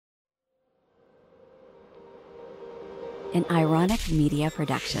an Ironic Media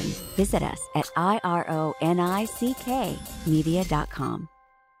production. Visit us at ironickmedia.com.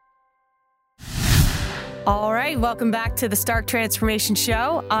 All right, welcome back to the Stark Transformation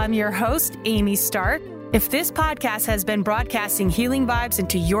Show. I'm your host, Amy Stark. If this podcast has been broadcasting healing vibes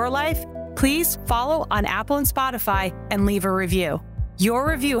into your life, please follow on Apple and Spotify and leave a review. Your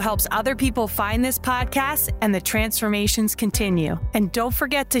review helps other people find this podcast and the transformations continue. And don't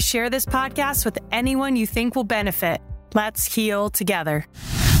forget to share this podcast with anyone you think will benefit. Let's heal together.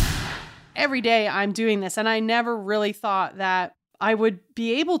 Every day I'm doing this, and I never really thought that I would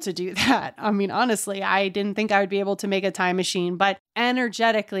be able to do that. I mean, honestly, I didn't think I would be able to make a time machine, but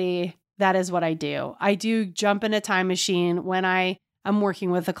energetically, that is what I do. I do jump in a time machine when I am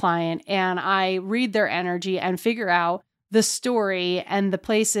working with a client, and I read their energy and figure out the story and the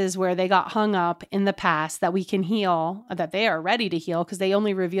places where they got hung up in the past that we can heal, that they are ready to heal, because they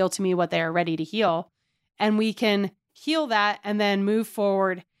only reveal to me what they are ready to heal. And we can heal that and then move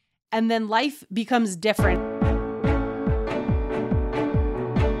forward, and then life becomes different.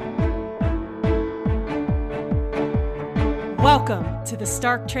 Welcome to the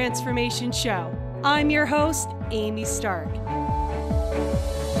Stark Transformation Show. I'm your host, Amy Stark.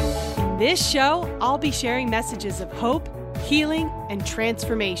 In this show, I'll be sharing messages of hope, healing, and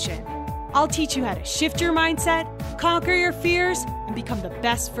transformation. I'll teach you how to shift your mindset, conquer your fears, and become the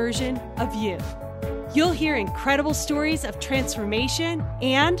best version of you. You'll hear incredible stories of transformation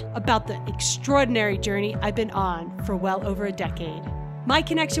and about the extraordinary journey I've been on for well over a decade. My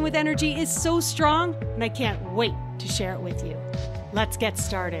connection with energy is so strong, and I can't wait to share it with you. Let's get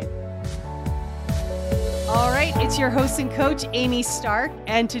started. All right, it's your host and coach, Amy Stark,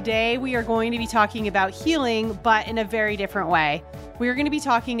 and today we are going to be talking about healing, but in a very different way. We're going to be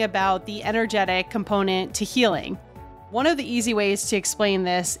talking about the energetic component to healing. One of the easy ways to explain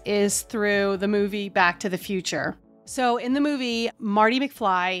this is through the movie Back to the Future. So in the movie, Marty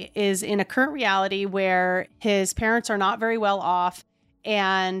McFly is in a current reality where his parents are not very well off,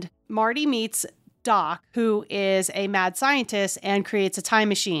 and Marty meets Doc, who is a mad scientist and creates a time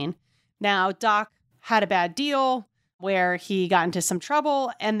machine. Now, Doc had a bad deal where he got into some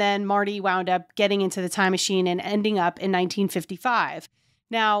trouble, and then Marty wound up getting into the time machine and ending up in 1955.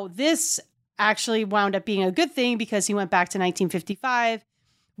 Now, this actually wound up being a good thing because he went back to 1955,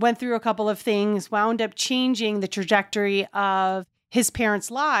 went through a couple of things, wound up changing the trajectory of his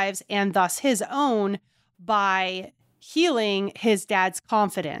parents' lives and thus his own by healing his dad's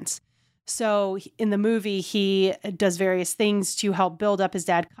confidence. So in the movie, he does various things to help build up his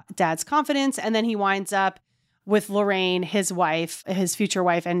dad's confidence. And then he winds up with Lorraine, his wife, his future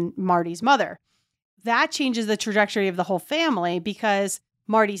wife, and Marty's mother. That changes the trajectory of the whole family because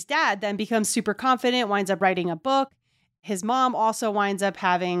Marty's dad then becomes super confident, winds up writing a book. His mom also winds up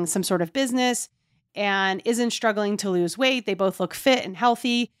having some sort of business and isn't struggling to lose weight. They both look fit and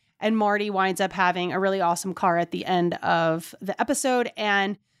healthy. And Marty winds up having a really awesome car at the end of the episode.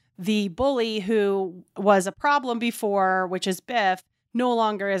 And the bully who was a problem before, which is Biff, no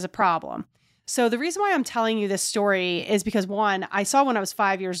longer is a problem. So the reason why I'm telling you this story is because, one, I saw when I was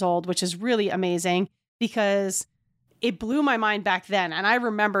 5 years old, which is really amazing because it blew my mind back then. And I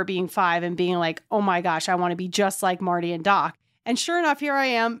remember being 5 and being like, oh my gosh, I want to be just like Marty and Doc. And sure enough, here I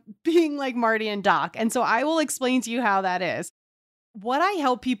am being like Marty and Doc. And so I will explain to you how that is. What I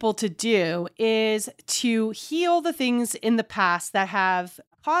help people to do is to heal the things in the past that have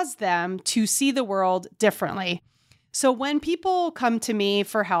caused them to see the world differently. So when people come to me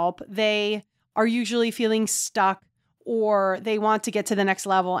for help, they are usually feeling stuck or they want to get to the next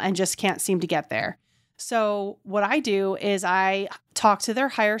level and just can't seem to get there. So what I do is I talk to their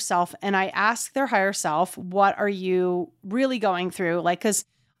higher self and I ask their higher self, what are you really going through? Like, because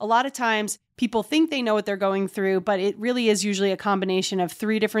a lot of times people think they know what they're going through, but it really is usually a combination of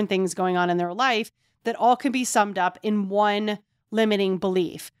 3 different things going on in their life that all can be summed up in one limiting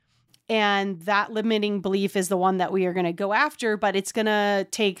belief. And that limiting belief is the one that we are going to go after, but it's going to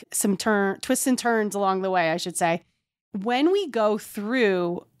take some twists and turns along the way, I should say. When we go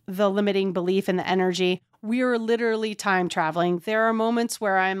through the limiting belief and the energy, we are literally time traveling. There are moments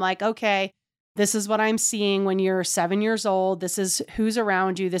where I'm like, okay, this is what I'm seeing when you're 7 years old. This is who's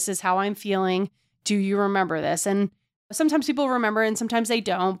around you. This is how I'm feeling. Do you remember this? And sometimes people remember and sometimes they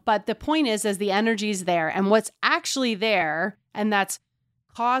don't. But the point is the energy is there. And what's actually there, and that's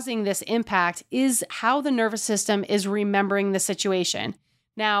causing this impact, is how the nervous system is remembering the situation.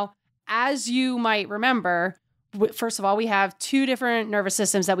 Now, as you might remember, first of all, we have 2 different nervous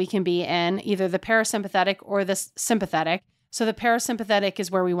systems that we can be in, either the parasympathetic or the sympathetic. So the parasympathetic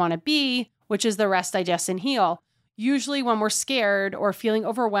is where we want to be, which is the rest, digest, and heal. Usually when we're scared or feeling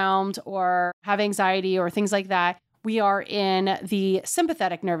overwhelmed or have anxiety or things like that, we are in the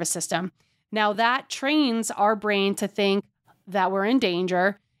sympathetic nervous system. Now that trains our brain to think that we're in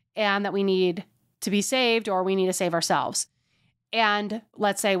danger and that we need to be saved or we need to save ourselves. And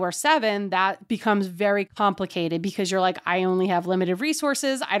let's say we're 7, that becomes very complicated because you're like, I only have limited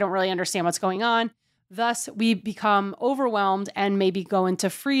resources. I don't really understand what's going on. Thus, we become overwhelmed and maybe go into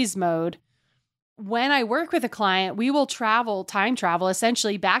freeze mode. When I work with a client, we will time travel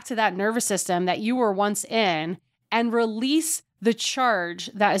essentially back to that nervous system that you were once in and release the charge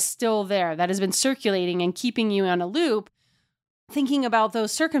that is still there, that has been circulating and keeping you on a loop, thinking about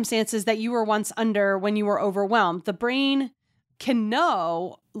those circumstances that you were once under when you were overwhelmed. The brain can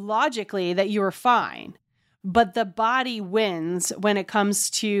know logically that you were fine, but the body wins when it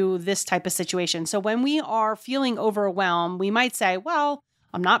comes to this type of situation. So when we are feeling overwhelmed, we might say, well,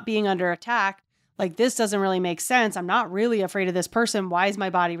 I'm not being under attack. Like, this doesn't really make sense. I'm not really afraid of this person. Why is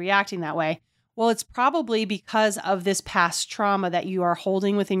my body reacting that way? Well, it's probably because of this past trauma that you are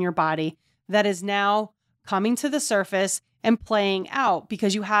holding within your body that is now coming to the surface and playing out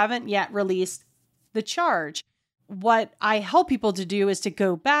because you haven't yet released the charge. What I help people to do is to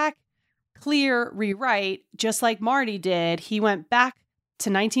go back, clear, rewrite, just like Marty did. He went back to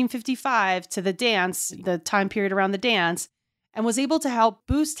 1955 to the dance, the time period around the dance, and was able to help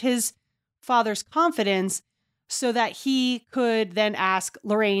boost his father's confidence so that he could then ask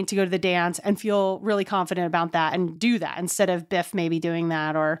Lorraine to go to the dance and feel really confident about that and do that instead of Biff maybe doing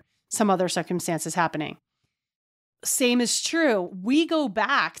that or some other circumstances happening. Same is true. We go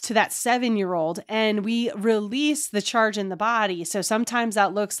back to that 7-year-old and we release the charge in the body. So sometimes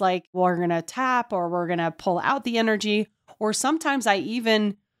that looks like we're going to tap or we're going to pull out the energy. Or sometimes I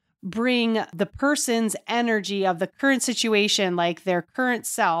even bring the person's energy of the current situation, like their current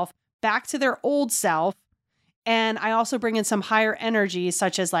self, back to their old self. And I also bring in some higher energies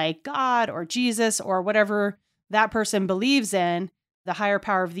such as like God or Jesus or whatever that person believes in, the higher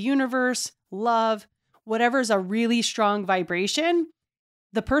power of the universe, love, whatever's a really strong vibration.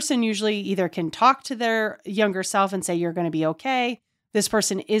 The person usually either can talk to their younger self and say, you're going to be okay. This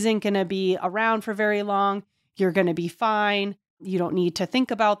person isn't going to be around for very long. You're going to be fine. You don't need to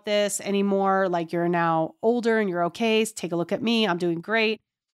think about this anymore. Like, you're now older and you're okay. Take a look at me. I'm doing great.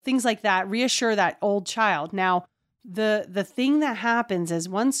 Things like that. Reassure that old child. Now, the thing that happens is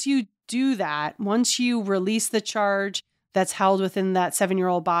once you do that, once you release the charge that's held within that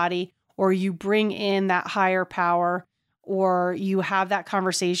 7-year-old body, or you bring in that higher power, or you have that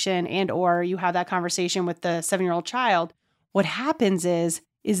conversation or you have that conversation with the 7-year-old child, what happens is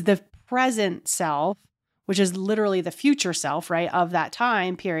the present self, which is literally the future self, right, of that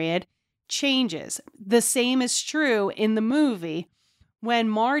time period, changes. The same is true in the movie. When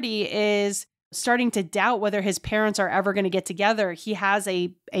Marty is starting to doubt whether his parents are ever going to get together, he has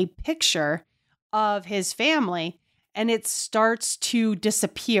a picture of his family and it starts to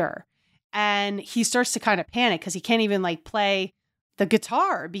disappear. And he starts to kind of panic because he can't even like play the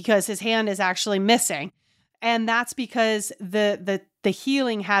guitar because his hand is actually missing. And that's because the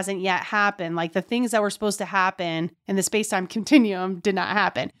healing hasn't yet happened. Like, the things that were supposed to happen in the space-time continuum did not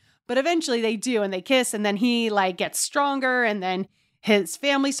happen. But eventually they do, and they kiss, and then he like gets stronger, and then his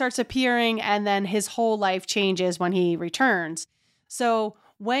family starts appearing, and then his whole life changes when he returns. So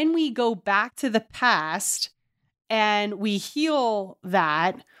when we go back to the past and we heal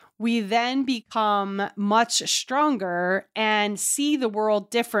that, we then become much stronger and see the world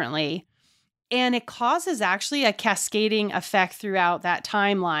differently. And it causes actually a cascading effect throughout that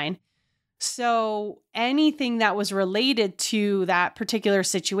timeline. So anything that was related to that particular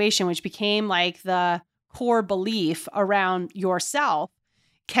situation, which became like the core belief around yourself,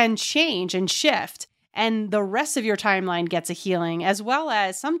 can change and shift. And the rest of your timeline gets a healing, as well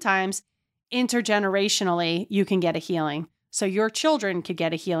as sometimes intergenerationally, you can get a healing. So your children could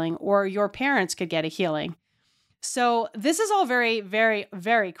get a healing or your parents could get a healing. So this is all very, very,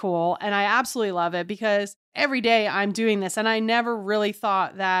 very cool. And I absolutely love it because every day I'm doing this and I never really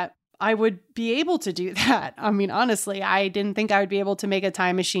thought that I would be able to do that. I mean, honestly, I didn't think I would be able to make a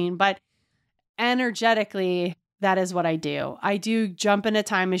time machine, but energetically, that is what I do. I do jump in a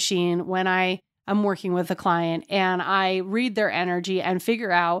time machine when I am working with a client and I read their energy and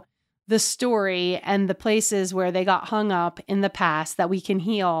figure out the story and the places where they got hung up in the past that we can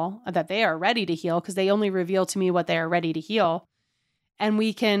heal, that they are ready to heal, because they only reveal to me what they are ready to heal. And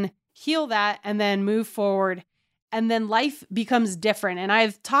we can heal that and then move forward. And then life becomes different. And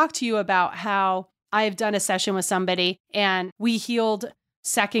I've talked to you about how I've done a session with somebody and we healed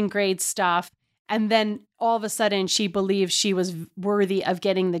 2nd grade stuff. And then all of a sudden she believed she was worthy of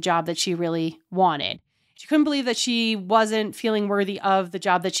getting the job that she really wanted. She couldn't believe that she wasn't feeling worthy of the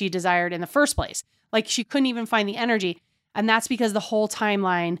job that she desired in the first place. Like she couldn't even find the energy. And that's because the whole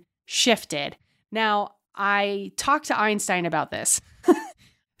timeline shifted. Now, I talked to Einstein about this.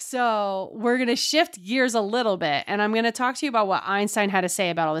 So we're going to shift gears a little bit. And I'm going to talk to you about what Einstein had to say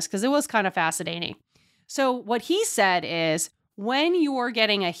about all this because it was kind of fascinating. So what he said is when you're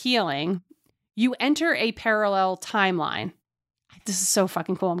getting a healing, you enter a parallel timeline. This is so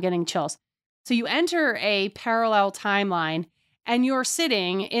fucking cool. I'm getting chills. So you enter a parallel timeline and you're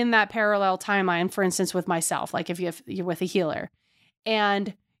sitting in that parallel timeline, for instance, with myself, like if you're with a healer,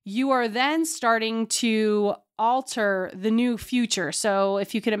 and you are then starting to alter the new future. So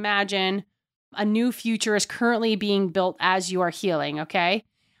if you can imagine, a new future is currently being built as you are healing, okay?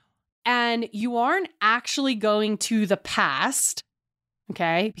 And you aren't actually going to the past,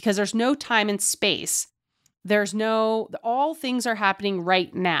 okay? Because there's no time and space. All things are happening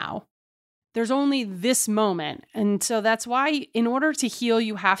right now. There's only this moment. And so that's why in order to heal,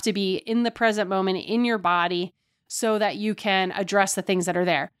 you have to be in the present moment in your body so that you can address the things that are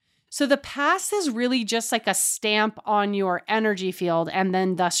there. So the past is really just like a stamp on your energy field and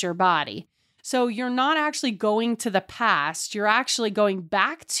then thus your body. So you're not actually going to the past. You're actually going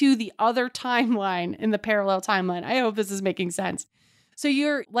back to the other timeline in the parallel timeline. I hope this is making sense. So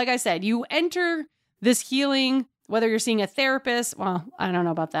you're, like I said, you enter this healing, whether you're seeing a therapist, well, I don't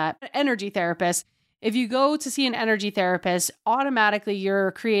know about that, energy therapist. If you go to see an energy therapist, automatically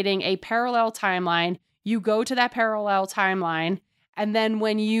you're creating a parallel timeline. You go to that parallel timeline. And then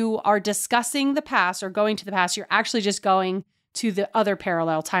when you are discussing the past or going to the past, you're actually just going to the other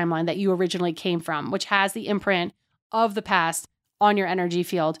parallel timeline that you originally came from, which has the imprint of the past on your energy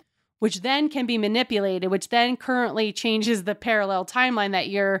field, which then can be manipulated, which then currently changes the parallel timeline that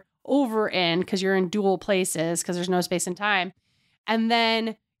you're over in because you're in dual places because there's no space and time. And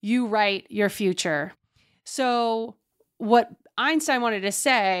then you write your future. So what Einstein wanted to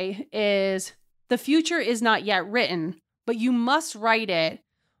say is the future is not yet written, but you must write it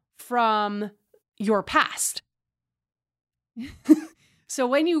from your past. So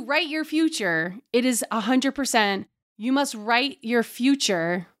when you write your future, it is 100%, you must write your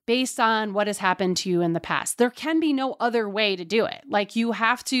future based on what has happened to you in the past. There can be no other way to do it. Like you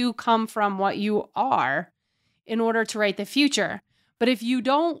have to come from what you are in order to write the future. But if you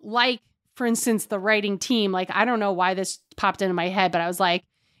don't like, for instance, the writing team, like I don't know why this popped into my head, but I was like,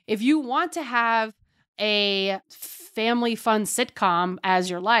 if you want to have a family fun sitcom as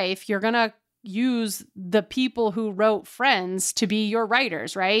your life, you're going to use the people who wrote Friends to be your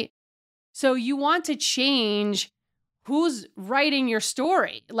writers, right? So you want to change who's writing your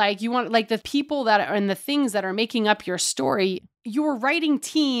story. Like you want, like the people that are and the things that are making up your story, your writing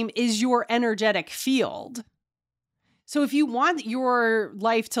team is your energetic field. So if you want your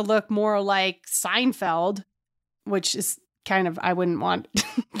life to look more like Seinfeld, which is kind of, I wouldn't want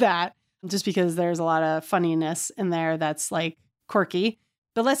that just because there's a lot of funniness in there that's like quirky.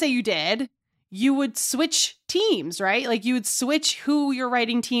 But let's say you did, you would switch teams, right? Like you would switch who your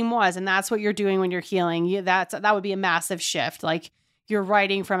writing team was. And that's what you're doing when you're healing. That would be a massive shift. Like you're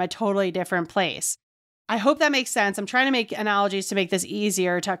writing from a totally different place. I hope that makes sense. I'm trying to make analogies to make this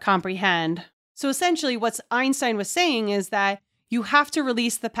easier to comprehend. So essentially what Einstein was saying is that you have to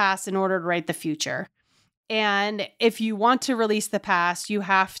release the past in order to write the future. And if you want to release the past, you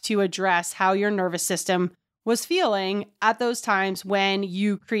have to address how your nervous system was feeling at those times when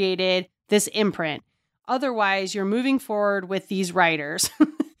you created this imprint. Otherwise, you're moving forward with these writers,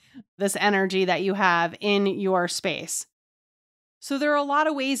 this energy that you have in your space. So there are a lot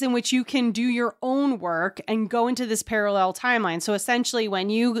of ways in which you can do your own work and go into this parallel timeline. So essentially, when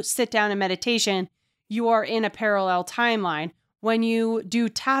you sit down in meditation, you are in a parallel timeline. When you do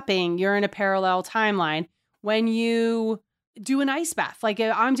tapping, you're in a parallel timeline. When you do an ice bath, like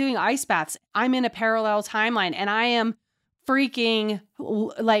I'm doing ice baths, I'm in a parallel timeline and I am freaking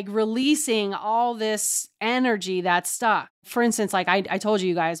like releasing all this energy that's stuck. For instance, like I told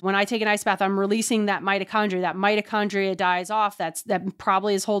you guys, when I take an ice bath, I'm releasing that mitochondria. That mitochondria dies off. That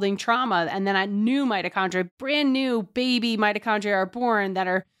probably is holding trauma. And then a new mitochondria, brand new baby mitochondria are born that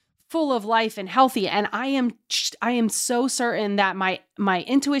are full of life and healthy. And I am so certain that my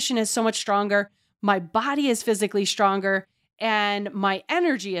intuition is so much stronger. My body is physically stronger. And my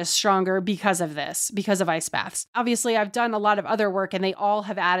energy is stronger because of this, because of ice baths. Obviously, I've done a lot of other work and they all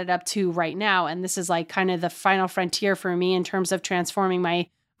have added up to right now. And this is like kind of the final frontier for me in terms of transforming my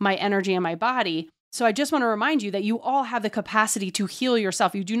energy and my body. So I just want to remind you that you all have the capacity to heal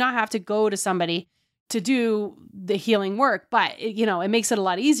yourself. You do not have to go to somebody to do the healing work, but it makes it a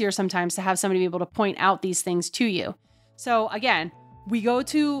lot easier sometimes to have somebody be able to point out these things to you. So again, we go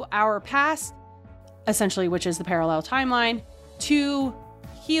to our past. essentially, which is the parallel timeline, to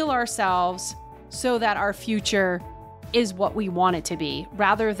heal ourselves so that our future is what we want it to be,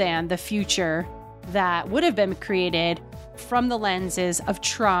 rather than the future that would have been created from the lenses of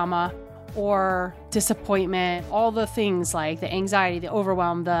trauma or disappointment, all the things like the anxiety, the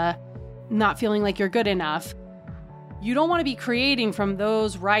overwhelm, the not feeling like you're good enough. You don't want to be creating from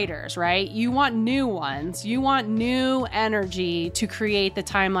those writers, right? You want new ones. You want new energy to create the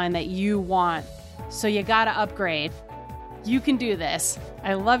timeline that you want. So you got to upgrade. You can do this.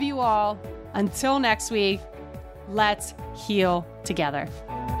 I love you all. Until next week, let's heal together.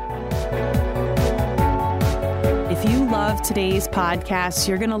 If you love today's podcast,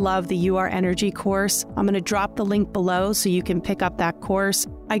 you're going to love the You Are Energy course. I'm going to drop the link below so you can pick up that course.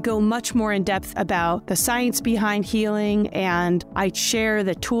 I go much more in depth about the science behind healing, and I share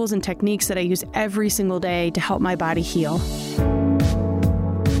the tools and techniques that I use every single day to help my body heal.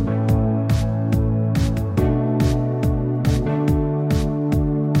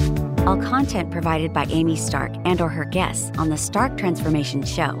 All content provided by Amy Stark and/or her guests on the Stark Transformation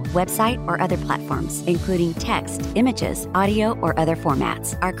Show website or other platforms, including text, images, audio, or other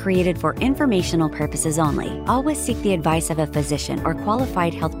formats, are created for informational purposes only. Always seek the advice of a physician or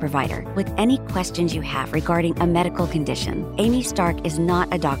qualified health provider with any questions you have regarding a medical condition. Amy Stark is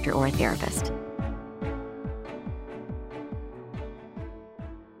not a doctor or a therapist.